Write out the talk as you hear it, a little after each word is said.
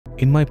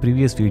In my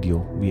previous video,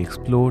 we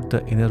explored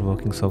the inner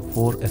workings of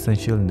 4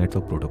 essential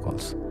network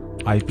protocols: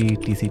 IP,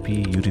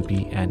 TCP,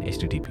 UDP, and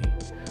HTTP.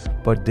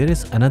 But there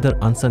is another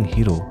unsung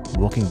hero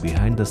working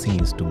behind the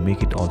scenes to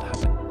make it all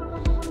happen: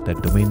 the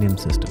domain name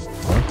system,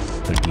 or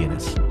the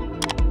DNS.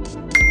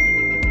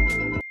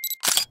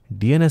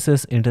 DNS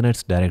is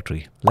Internet's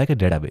directory, like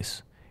a database.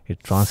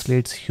 It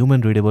translates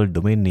human-readable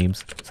domain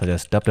names such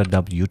as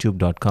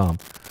www.youtube.com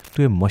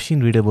to a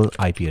machine-readable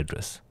IP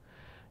address.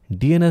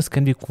 DNS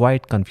can be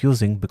quite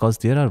confusing because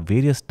there are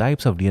various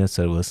types of DNS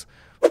servers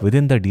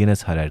within the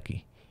DNS hierarchy,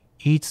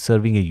 each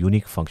serving a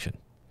unique function.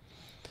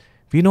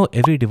 We know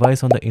every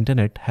device on the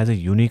internet has a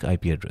unique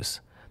IP address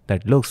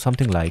that looks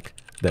something like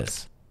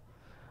this.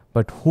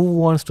 But who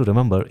wants to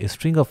remember a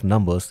string of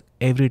numbers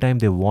every time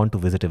they want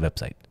to visit a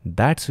website?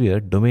 That's where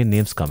domain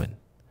names come in.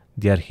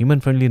 They are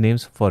human-friendly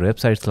names for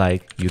websites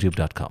like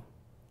youtube.com.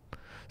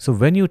 So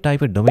when you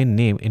type a domain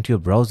name into your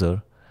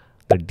browser,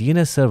 the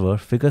DNS server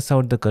figures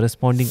out the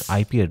corresponding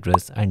IP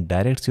address and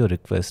directs your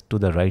request to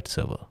the right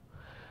server.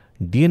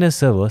 DNS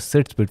server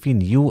sits between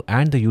you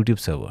and the YouTube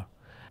server.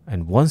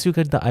 And once you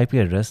get the IP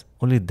address,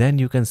 only then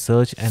you can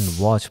search and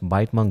watch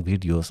ByteMonk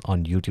videos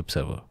on YouTube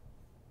server.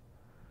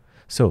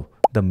 So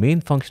the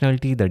main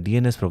functionality the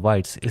DNS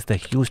provides is the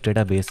huge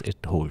database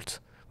it holds,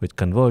 which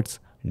converts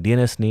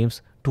DNS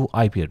names to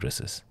IP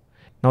addresses.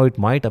 Now it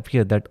might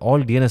appear that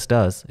all DNS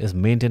does is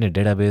maintain a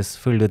database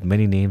filled with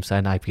many names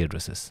and IP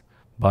addresses.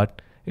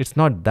 But it's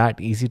not that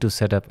easy to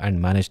set up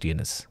and manage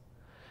DNS.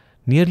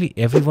 Nearly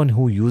everyone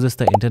who uses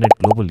the internet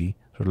globally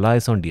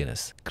relies on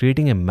DNS,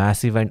 creating a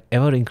massive and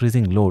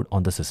ever-increasing load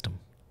on the system.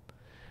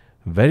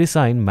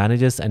 Verisign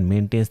manages and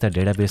maintains the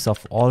database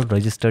of all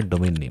registered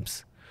domain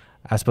names.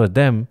 As per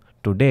them,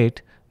 to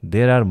date,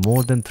 there are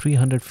more than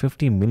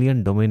 350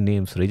 million domain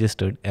names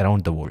registered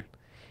around the world.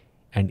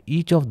 And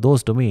each of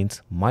those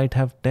domains might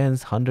have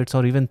tens, hundreds,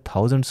 or even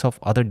thousands of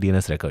other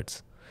DNS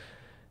records.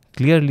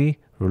 Clearly,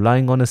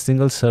 relying on a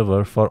single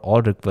server for all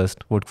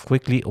requests would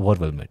quickly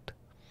overwhelm it.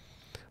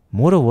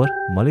 Moreover,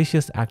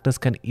 malicious actors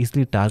can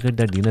easily target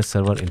the DNS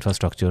server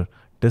infrastructure,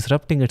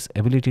 disrupting its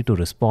ability to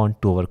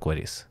respond to our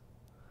queries.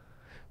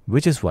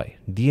 Which is why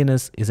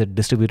DNS is a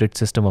distributed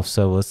system of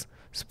servers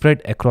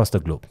spread across the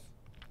globe.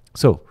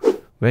 So,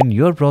 when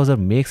your browser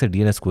makes a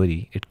DNS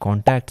query, it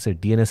contacts a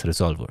DNS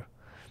resolver.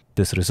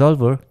 This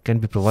resolver can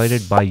be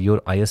provided by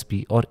your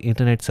ISP or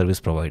internet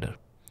service provider,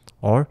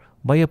 or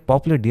by a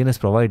popular DNS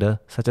provider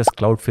such as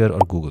Cloudflare or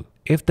Google.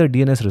 If the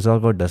DNS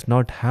resolver does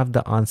not have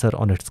the answer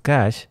on its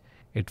cache,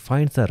 it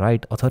finds the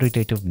right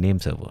authoritative name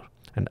server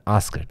and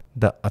asks it.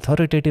 The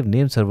authoritative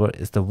name server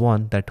is the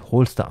one that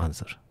holds the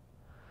answer.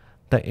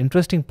 The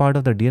interesting part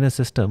of the DNS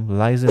system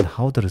lies in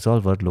how the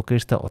resolver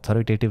locates the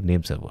authoritative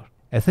name server.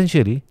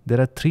 Essentially,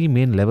 there are 3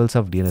 main levels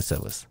of DNS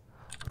servers: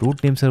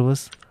 root name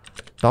servers,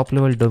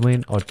 top-level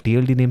domain or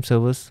TLD name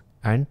servers,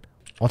 and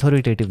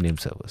authoritative name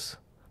servers.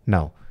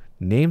 Now,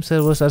 name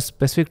servers are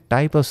specific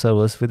type of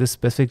servers with a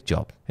specific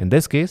job. In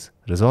this case,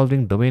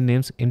 resolving domain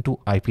names into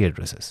IP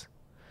addresses.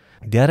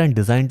 They aren't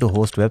designed to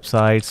host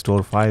websites,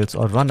 store files,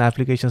 or run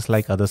applications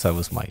like other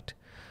servers might.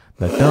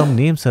 The term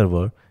name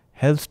server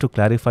helps to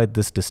clarify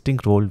this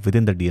distinct role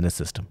within the DNS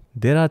system.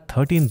 There are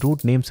 13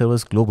 root name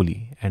servers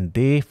globally, and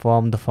they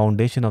form the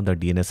foundation of the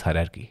DNS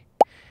hierarchy.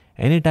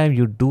 Anytime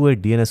you do a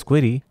DNS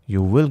query,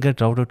 you will get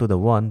routed to the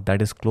one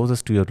that is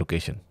closest to your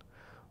location.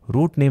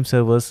 Root name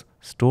servers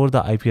store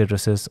the IP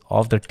addresses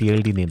of the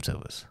TLD name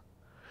servers.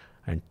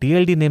 And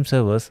TLD name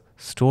servers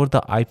store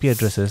the IP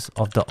addresses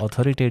of the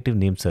authoritative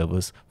name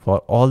servers for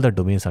all the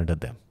domains under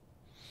them.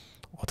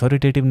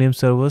 Authoritative name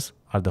servers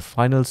are the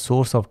final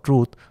source of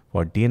truth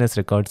for DNS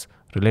records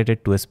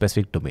related to a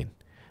specific domain.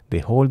 They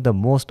hold the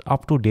most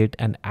up-to-date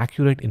and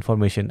accurate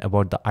information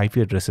about the IP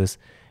addresses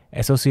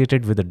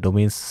associated with the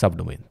domain's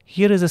subdomain.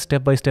 Here is a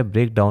step-by-step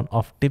breakdown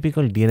of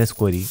typical DNS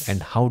query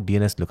and how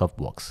DNS lookup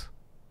works.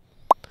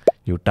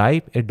 You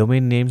type a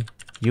domain name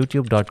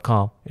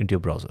youtube.com into your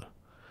browser.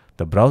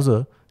 The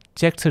browser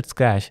checks its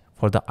cache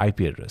for the IP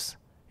address.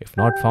 If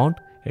not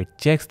found, it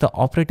checks the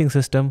operating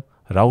system,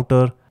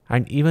 router,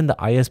 and even the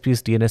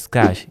ISP's DNS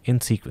cache in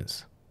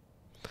sequence.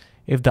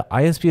 If the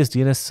ISP's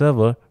DNS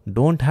server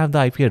don't have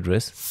the IP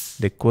address,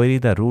 they query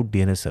the root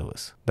DNS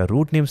servers. The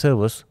root name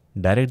servers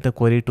direct the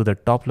query to the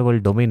top-level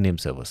domain name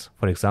servers,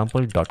 for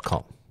example,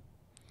 .com.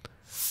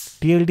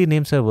 TLD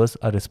name servers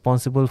are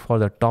responsible for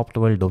the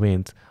top-level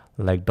domains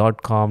like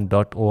 .com,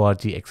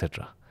 .org,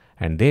 etc.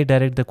 And they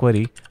direct the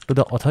query to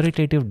the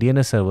authoritative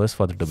DNS servers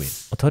for the domain.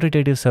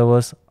 Authoritative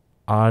servers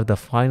are the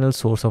final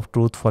source of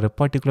truth for a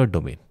particular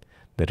domain.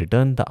 They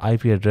return the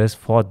IP address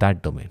for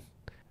that domain.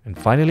 And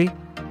finally,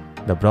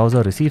 the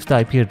browser receives the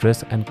IP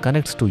address and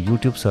connects to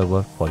YouTube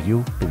server for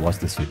you to watch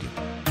this video.